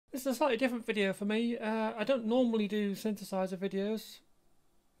This is a slightly different video for me. I don't normally do synthesizer videos,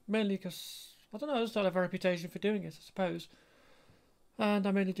 mainly because, I don't know, I just don't have a reputation for doing it, I suppose. And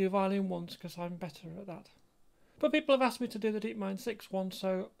I mainly do violin ones because I'm better at that. But people have asked me to do the Deepmind 6 one,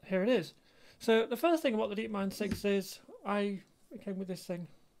 so here it is. So the first thing about the Deepmind 6 is it came with this thing,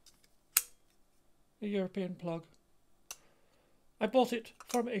 a European plug. I bought it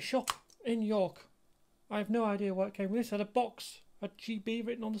from a shop in York. I have no idea why it came with this. It had a box, had GB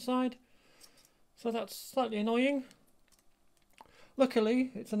written on the side, so that's slightly annoying. Luckily,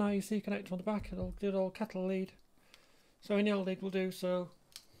 it's an IEC connector on the back. It'll do an old kettle lead, so any old lead will do. So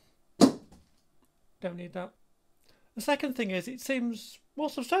don't need that. The second thing is, it seems more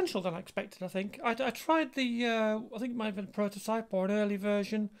substantial than I expected. I think I tried the I think it might have been a prototype or an early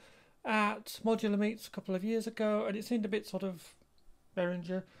version at Modular Meets a couple of years ago, and it seemed a bit sort of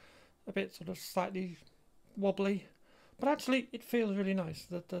Behringer, a bit sort of slightly wobbly, but actually it feels really nice.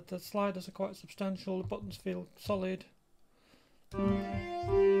 The sliders are quite substantial, the buttons feel solid.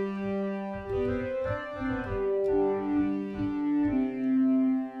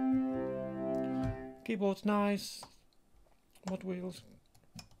 Keyboard's nice, mod wheels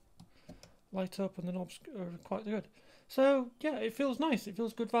light up and the knobs are quite good. So yeah, it feels nice, it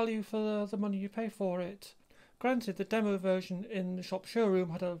feels good value for the money you pay for it. Granted, the demo version in the shop showroom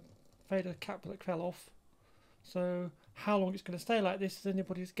had a fader cap that fell off, so how long it's going to stay like this is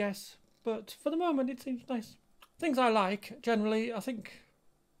anybody's guess, but for the moment it seems nice. Things I like, generally, I think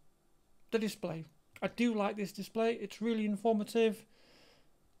the display. I do like this display, it's really informative.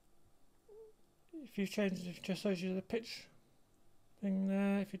 If you change it, it just shows you the pitch thing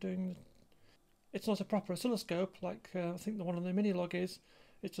there. If you're doing, it's not a proper oscilloscope like I think the one on the Minilog is.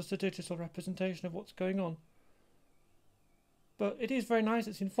 It's just a digital representation of what's going on. But it is very nice.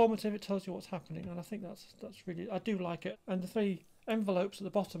 It's informative. It tells you what's happening, and I think that's really, I do like it. And the 3 envelopes at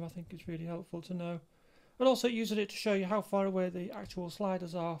the bottom, I think, is really helpful to know. And also it uses it to show you how far away the actual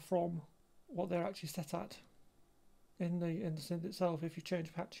sliders are from what they're actually set at in the synth itself. If you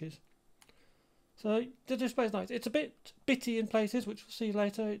change patches. So the display is nice. It's a bit bitty in places, which we'll see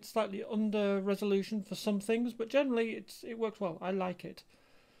later. It's slightly under resolution for some things, but generally it works well. I like it.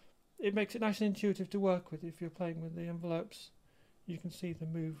 It makes it nice and intuitive to work with if you're playing with the envelopes. You can see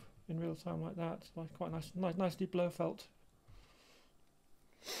them move in real time like that. It's like quite nice, nicely Blofeld.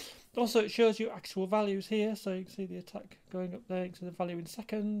 Also, it shows you actual values here, so you can see the attack going up there. You can see the value in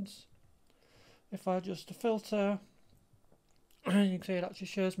seconds. If I adjust the filter, you can see it actually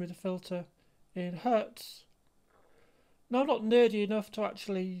shows me the filter in hertz. Now, I'm not nerdy enough to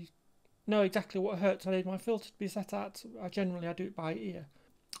actually know exactly what hertz I need my filter to be set at. I do it by ear.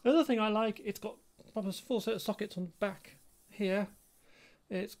 The other thing I like, it's got a full set of sockets on the back here.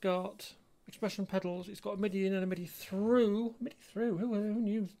 It's got expression pedals. It's got a MIDI in and a MIDI through. MIDI through? Who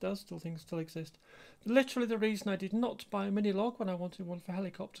knew those things still exist? Literally, the reason I did not buy a Minilog when I wanted one for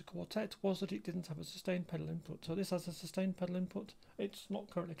Helicopter Quartet was that it didn't have a sustain pedal input. So this has a sustain pedal input. It's not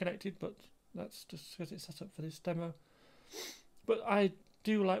currently connected, but that's just because it's set up for this demo. But I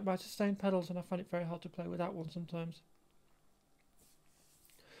do like my sustain pedals, and I find it very hard to play without one sometimes.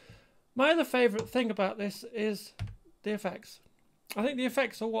 My other favourite thing about this is the effects. I think the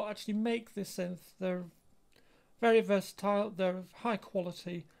effects are what actually make this synth. They're very versatile, they're of high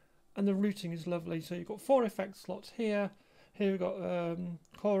quality, and the routing is lovely. So you've got 4 effect slots here. Here we've got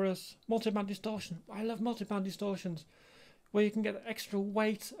chorus, multiband distortion. I love multiband distortions, where you can get extra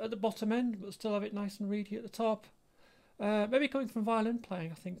weight at the bottom end, but still have it nice and reedy at the top. Maybe coming from violin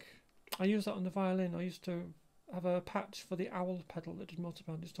playing, I think. I use that on the violin. I used to have a patch for the owl pedal that did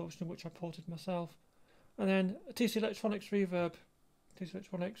multiband distortion, which I ported myself. And then TC Electronics reverb. TC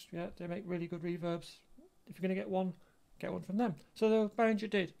Electronics, yeah, they make really good reverbs. If you're going to get one from them. So the Behringer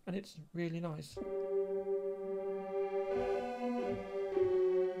did, and it's really nice.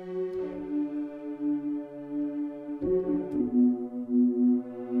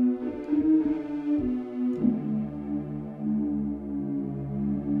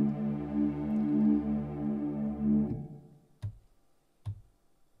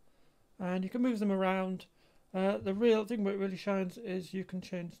 And you can move them around. The real thing where it really shines is you can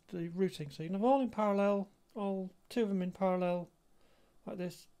change the routing. So you can have all in parallel, all 2 of them in parallel, like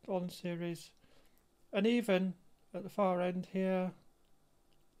this, all in series. And even at the far end here,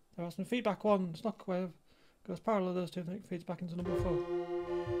 there are some feedback 1. Stock wave goes parallel to those 2, and it feeds back into number 4.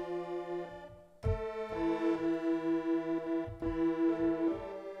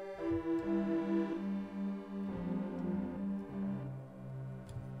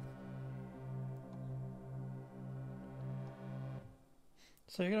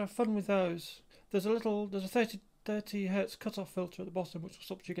 So you're going to have fun with those. There's a 30 30 Hz cutoff filter at the bottom, which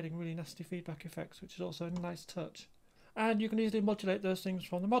stops you getting really nasty feedback effects, which is also a nice touch. And you can easily modulate those things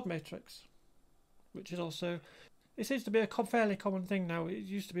from the mod matrix, which is also, it seems to be a fairly common thing now. It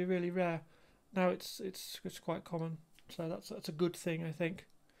used to be really rare. Now it's quite common, so that's a good thing, I think,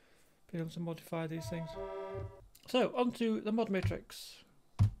 being able to modify these things. So onto the mod matrix.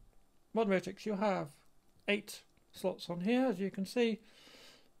 Mod matrix, you have 8 slots on here, as you can see.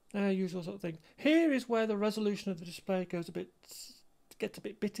 Usual sort of thing. Here is where the resolution of the display gets a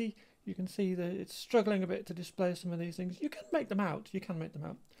bit bitty. You can see that it's struggling a bit to display some of these things. You can make them out. It's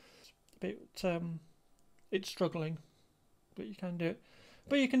a bit, it's struggling, but you can do it.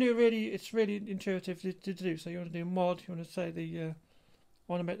 But you can do it's really intuitive to do. So you want to do mod. You want to say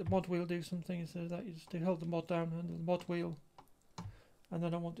want to make the mod wheel do something. Instead of that, you just hold the mod down under the mod wheel, and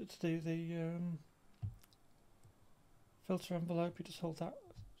then I want it to do the filter envelope. You just hold that.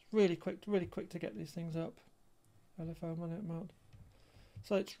 Really quick to get these things up. LFO mount.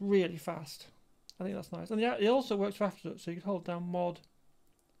 So it's really fast. I think that's nice. And yeah, it also works for after it. So you can hold down mod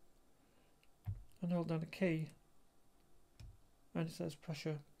and hold down a key, and it says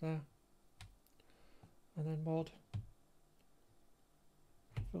pressure there. And then mod,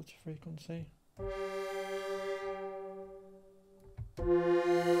 filter frequency.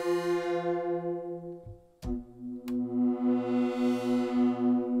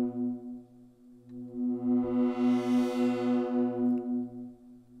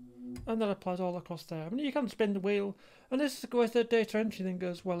 And that applies all across there. I mean, you can spin the wheel, and this is where the data entry thing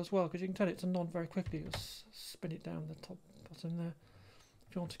goes well as well, because you can tell it to none very quickly. Just spin it down the top bottom there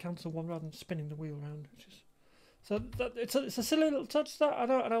if you want to cancel one rather than spinning the wheel around. Which is so it's a silly little touch that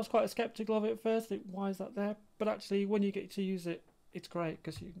I was quite sceptical of it at first. Why is that there? But actually, when you get to use it, it's great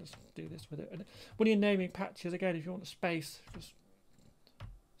because you can just do this with it. And when you're naming patches again, if you want a space, just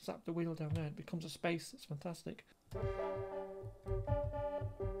zap the wheel down there. It becomes a space. It's fantastic.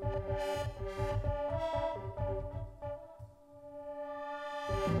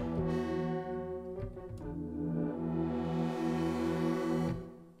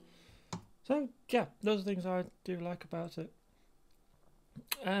 So yeah, those are things I do like about it.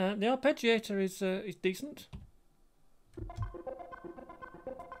 The arpeggiator is decent.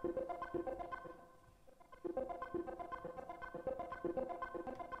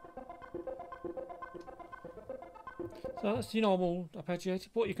 So that's the normal arpeggiator.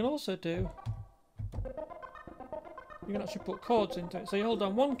 But what you can also do, you can actually put chords into it. So you hold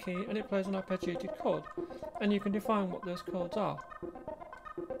down one key and it plays an arpeggiated chord, and you can define what those chords are.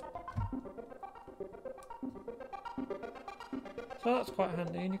 So that's quite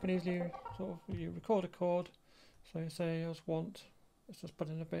handy, and you can easily you record a chord. So you say I just want, let's just put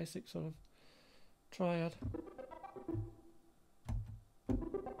in a basic sort of triad.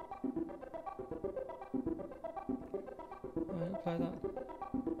 Right, play that.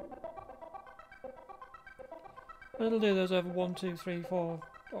 And it'll do those over 1, 2, 3, 4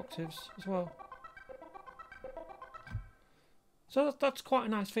 octaves as well. So that's quite a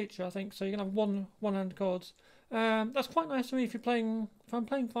nice feature, I think. So you can have one-hand chords. That's quite nice for me if I'm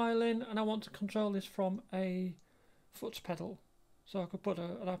playing violin and I want to control this from a foot pedal. So I could put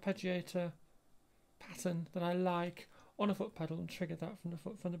an arpeggiator pattern that I like on a foot pedal and trigger that from the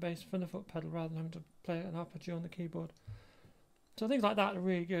foot pedal rather than having to play an arpeggio on the keyboard. So things like that are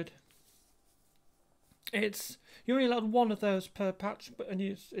really good. You're only allowed one of those per patch, and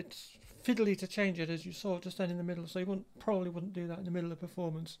it's fiddly to change it, as you saw just then in the middle. So you probably wouldn't do that in the middle of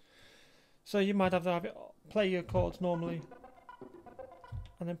performance. So you might have to have it play your chords normally,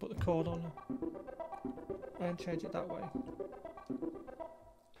 and then put the chord on and change it that way.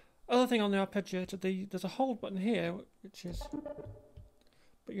 Other thing on the arpeggiator, there's a hold button here,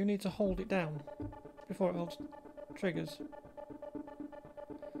 but you need to hold it down before it holds triggers.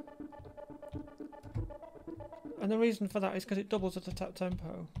 And the reason for that is because it doubles at a tap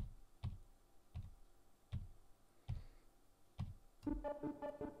tempo.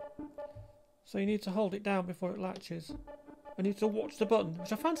 So you need to hold it down before it latches. I need to watch the button,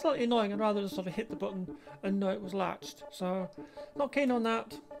 which I find slightly annoying. I'd rather just sort of hit the button and know it was latched. So, not keen on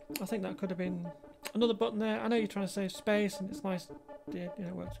that. I think that could have been another button there. I know you're trying to save space, and it's nice. It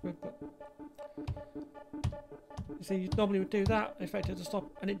works good, but you see, you normally would do that, expect it to stop,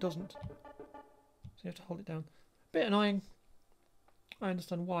 and it doesn't. So you have to hold it down. Bit annoying. I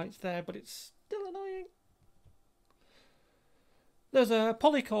understand why it's there, but it's still annoying. There's a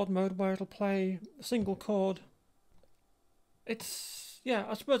polychord mode where it'll play a single chord. I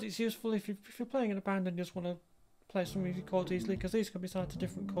suppose it's useful if you're playing in a band and you just want to play some music chords easily, because these can be assigned to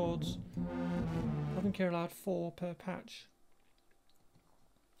different chords. I think you're allowed 4 per patch.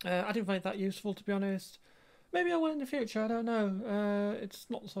 I didn't find that useful, to be honest, Maybe I will in the future, I don't know. It's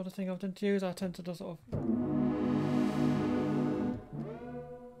not the sort of thing I tend to use. I tend to do sort of...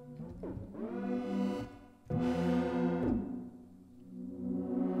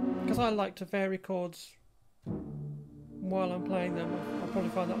 Because I like to vary chords while I'm playing them. I'll probably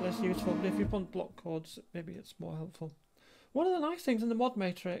find that less useful, but if you want block chords, maybe it's more helpful. One of the nice things in the mod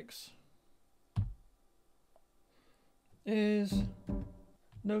matrix is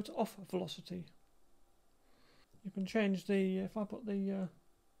note off velocity. You can change the, if I put the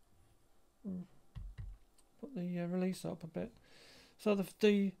release up a bit, so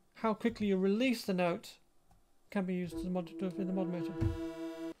the how quickly you release the note can be used as a mod in the mod matrix.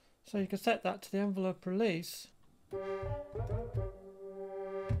 So you can set that to the envelope release.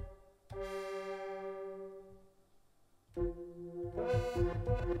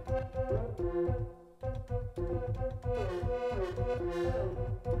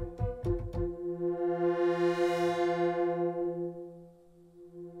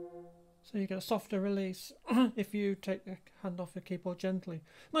 So you get a softer release if you take the hand off the keyboard gently.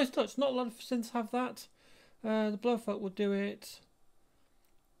 Nice touch. Not a lot of synths have that. The Blowfolk will do it.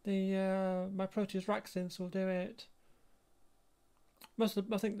 The my Proteus rack synths will do it. Most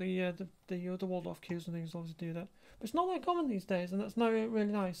of I think the Waldorf cues and things obviously do that. But it's not that common these days, and that's not really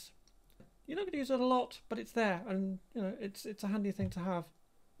nice. You're not going to use it a lot, but it's there, and you know it's a handy thing to have.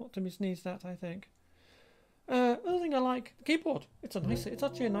 Not to misneeze that, I think. Other thing I like, the keyboard. It's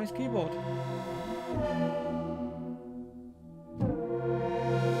actually a nice keyboard.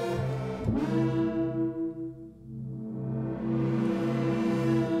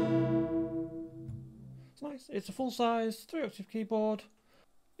 It's nice. It's a full-size 3-octave keyboard.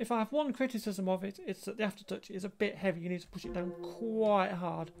 If I have one criticism of it, it's that the aftertouch is a bit heavy. You need to push it down quite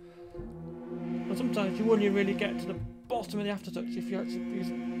hard. And sometimes you won't really get to the bottom of the aftertouch if you actually use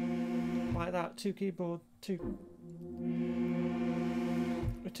it like that.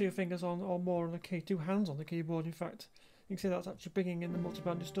 With two fingers on or more on the key, two hands on the keyboard. In fact, you can see that's actually bringing in the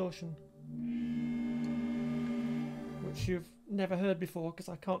multiband distortion, which you've never heard before because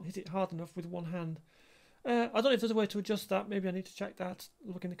I can't hit it hard enough with one hand. I don't know if there's a way to adjust that. Maybe I need to check that.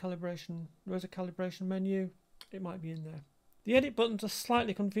 Look in the calibration. There's a calibration menu. It might be in there. The edit buttons are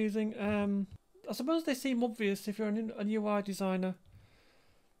slightly confusing. I suppose they seem obvious if you're a UI designer.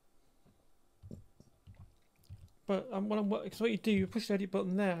 But so what you do, you push the edit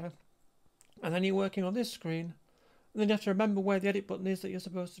button there, and then you're working on this screen, and then you have to remember where the edit button is that you're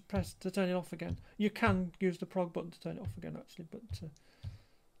supposed to press to turn it off again. You can use the prog button to turn it off again, actually, but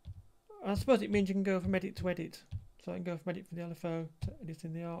I suppose it means you can go from edit to edit. So I can go from edit from the LFO to edit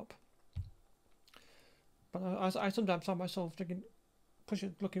in the ARP. But I sometimes find myself looking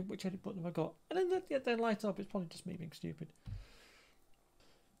which edit button have I got, and then they light up. It's probably just me being stupid.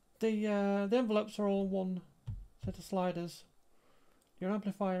 The envelopes are all one set of sliders. Your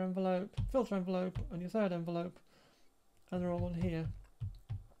amplifier envelope, filter envelope, and your third envelope, and they're all on here.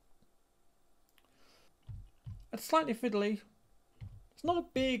 It's slightly fiddly. It's not a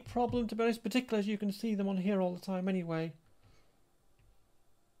big problem, to be honest, particularly as you can see them on here all the time anyway.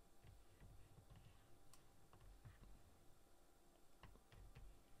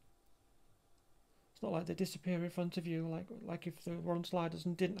 It's not like they disappear in front of you, like if they were on sliders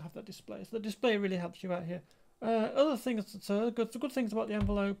and didn't have that display. So the display really helps you out here. Other things, so the good things about the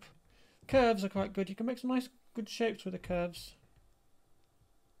envelope, curves are quite good. You can make some nice, good shapes with the curves.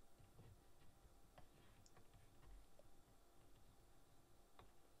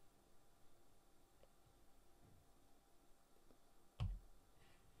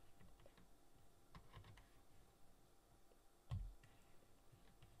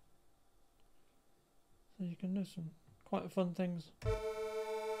 So you can do some quite fun things.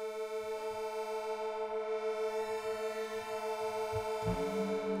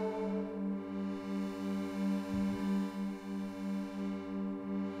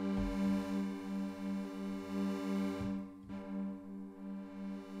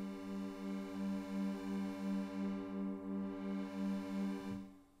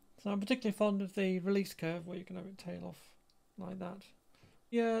 So I'm particularly fond of the release curve where you can have it tail off like that.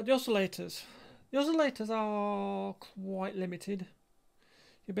 Yeah, the oscillators. The oscillators are quite limited.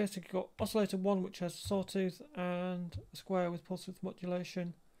 You basically got oscillator 1, which has a sawtooth and a square with pulse width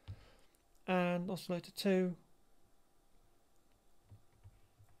modulation, and oscillator 2,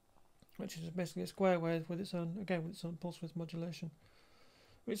 which is basically a square wave with its own pulse width modulation,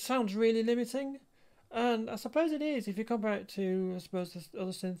 which sounds really limiting. And I suppose it is if you compare it to, I suppose, this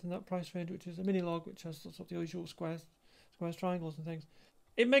other synth in that price range, which is a Minilog, which has sort of the usual squares, triangles and things.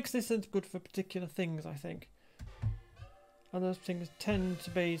 It makes this synth good for particular things, I think. And those things tend to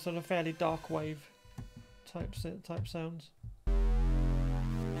be sort of fairly dark wave type sounds.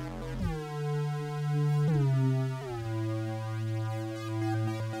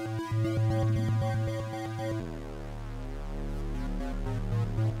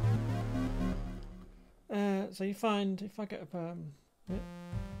 So you find, if I get up an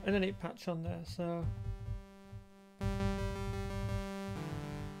edit patch on there, so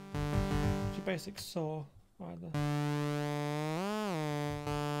it's your basic saw either.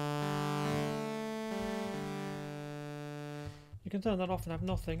 You can turn that off and have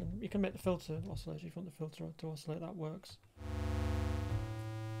nothing. You can make the filter oscillate if you want the filter to oscillate. That works.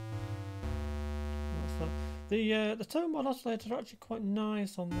 That's that. The tone mod oscillators are actually quite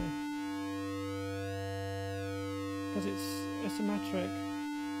nice on this because it's asymmetric.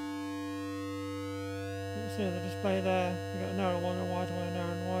 You can see the display there. You got a narrow one, a wide one, a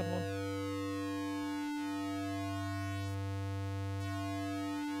narrow and a wide one.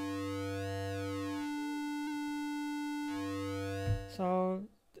 So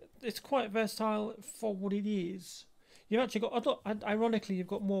it's quite versatile for what it is. You've actually got, ironically, you've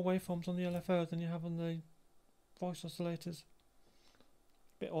got more waveforms on the LFO than you have on the voice oscillators.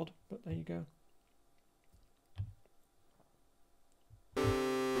 Bit odd, but there you go.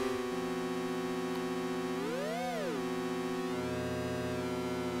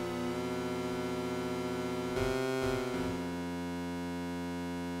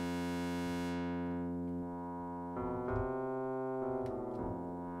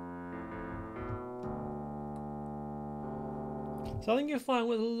 So I think you'll find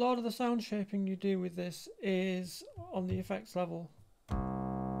with a lot of the sound shaping you do with this is on the effects level,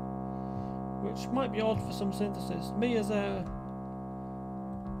 which might be odd for some synthesis. Me as a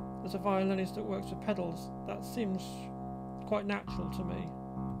violinist that works with pedals, that seems quite natural to me.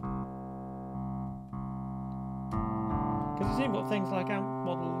 Because you've got things like amp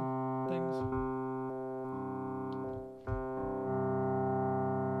model things.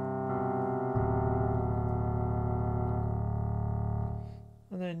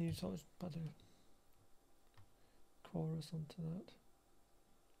 And then you sort of add a chorus onto that.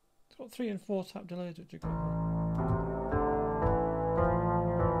 It's got 3 and 4 tap delays which are good.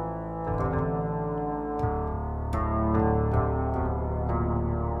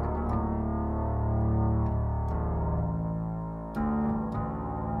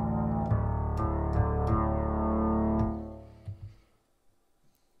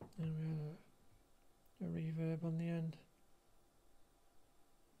 And we have a reverb on the end.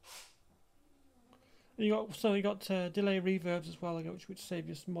 You got delay reverbs as well, which save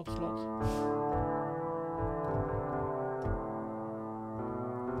you some mod slots.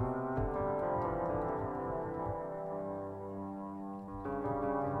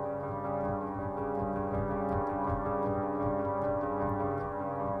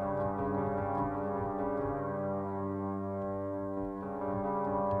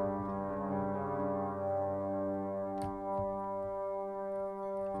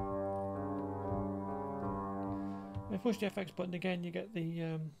 If you push the effects button again, you get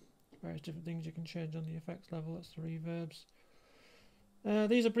the various different things you can change on the effects level. That's the reverbs.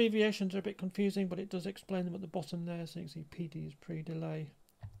 These abbreviations are a bit confusing, but it does explain them at the bottom there. So you can see PD is pre-delay.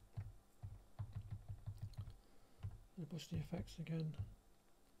 Push the effects again.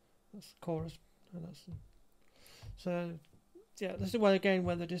 That's the chorus, and that's the, so yeah. This is where again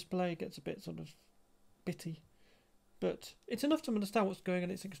where the display gets a bit sort of bitty, but it's enough to understand what's going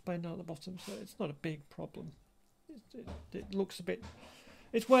on. It's explained down at the bottom, so it's not a big problem. It looks a bit.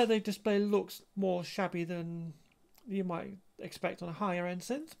 It's where the display looks more shabby than you might expect on a higher end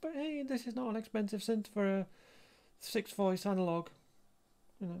synth. But hey, this is not an expensive synth for a 6-voice analog.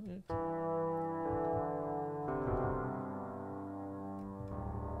 You know.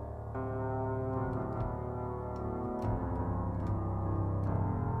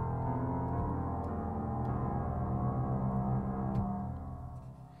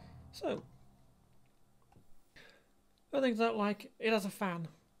 So. Other things I don't like, it has a fan.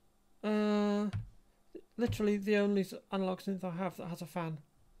 Literally the only analog synth I have that has a fan.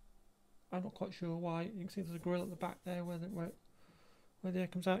 I'm not quite sure why. You can see there's a grill at the back there where the air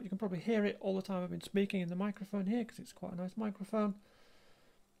comes out. You can probably hear it all the time I've been speaking in the microphone here because it's quite a nice microphone.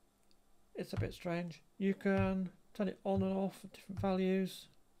 It's a bit strange. You can turn it on and off at different values.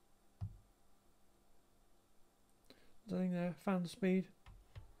 There's nothing there, fan speed.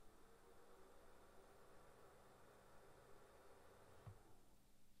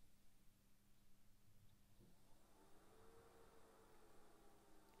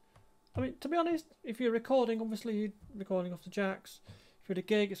 I mean, to be honest, if you're recording, obviously you're recording off the jacks. If you're at a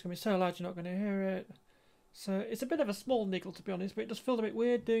gig, it's going to be so loud you're not going to hear it. So it's a bit of a small niggle, to be honest, but it just felt a bit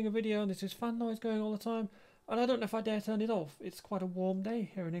weird doing a video and there's this fan noise going all the time. And I don't know if I dare turn it off. It's quite a warm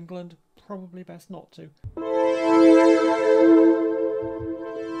day here in England. Probably best not to.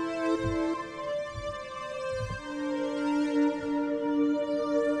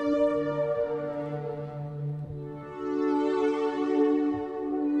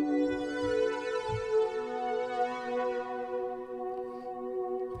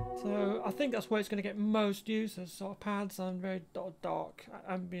 So I think that's where it's going to get most use as sort of pads and very dark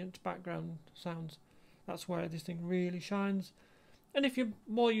ambient background sounds. That's where this thing really shines. And if you're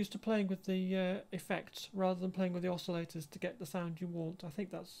more used to playing with the effects rather than playing with the oscillators to get the sound you want, I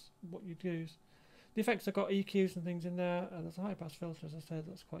think that's what you'd use. The effects have got EQs and things in there, and there's a high pass filter, as I said,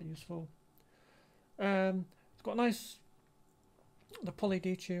 that's quite useful. It's got the poly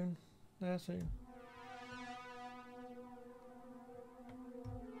detune there, so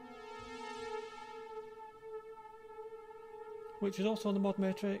which is also on the mod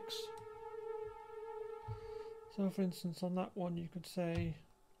matrix. So for instance on that one you could say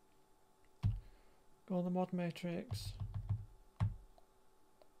go on the mod matrix,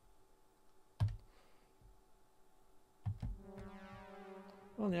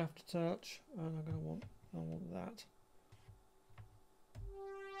 on the aftertouch, and I want that.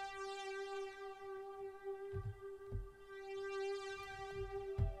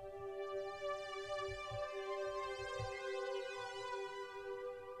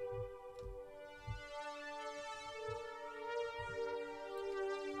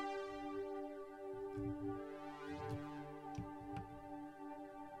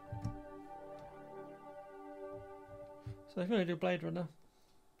 So if you want to do Blade Runner,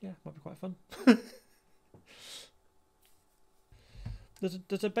 yeah, might be quite fun.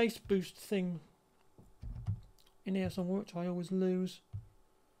 There's a bass boost thing in here somewhere which I always lose,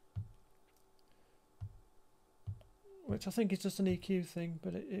 which I think is just an EQ thing,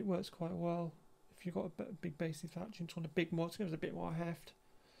 but it works quite well. If you've got a big bassy patch and want a big mod, it gives a bit more heft.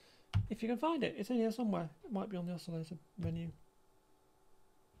 If you can find it, it's in here somewhere. It might be on the oscillator menu.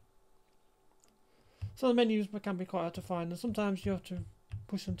 So the menus can be quite hard to find, and sometimes you have to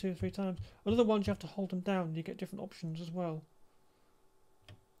push them 2 or 3 times. On other ones you have to hold them down and you get different options as well.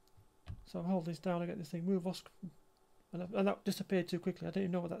 So I hold this down, I get this thing, move Oscar, and that disappeared too quickly. I didn't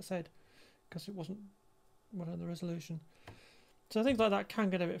even know what that said because it wasn't on the resolution. So things like that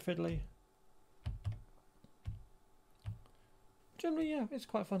can get a bit fiddly. Generally, yeah, it's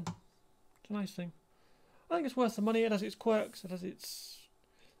quite fun. It's a nice thing. I think it's worth the money. It has its quirks, it has its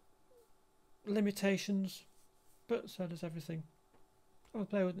limitations, but so does everything. I'll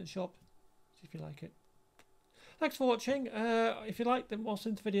play with it in the shop, see if you like it. Thanks for watching. If you like the more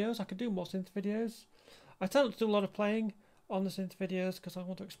synth videos, I could do more synth videos. I tend not to do a lot of playing on the synth videos because I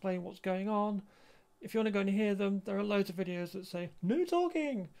want to explain what's going on. If you want to go and hear them, there are loads of videos that say no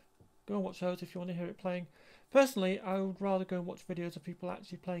talking. Go and watch those if you want to hear it playing. Personally, I would rather go and watch videos of people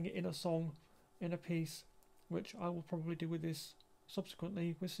actually playing it in a song, in a piece, which I will probably do with this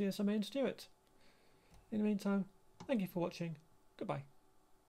subsequently with CSMA and Stuart. In the meantime, thank you for watching. Goodbye.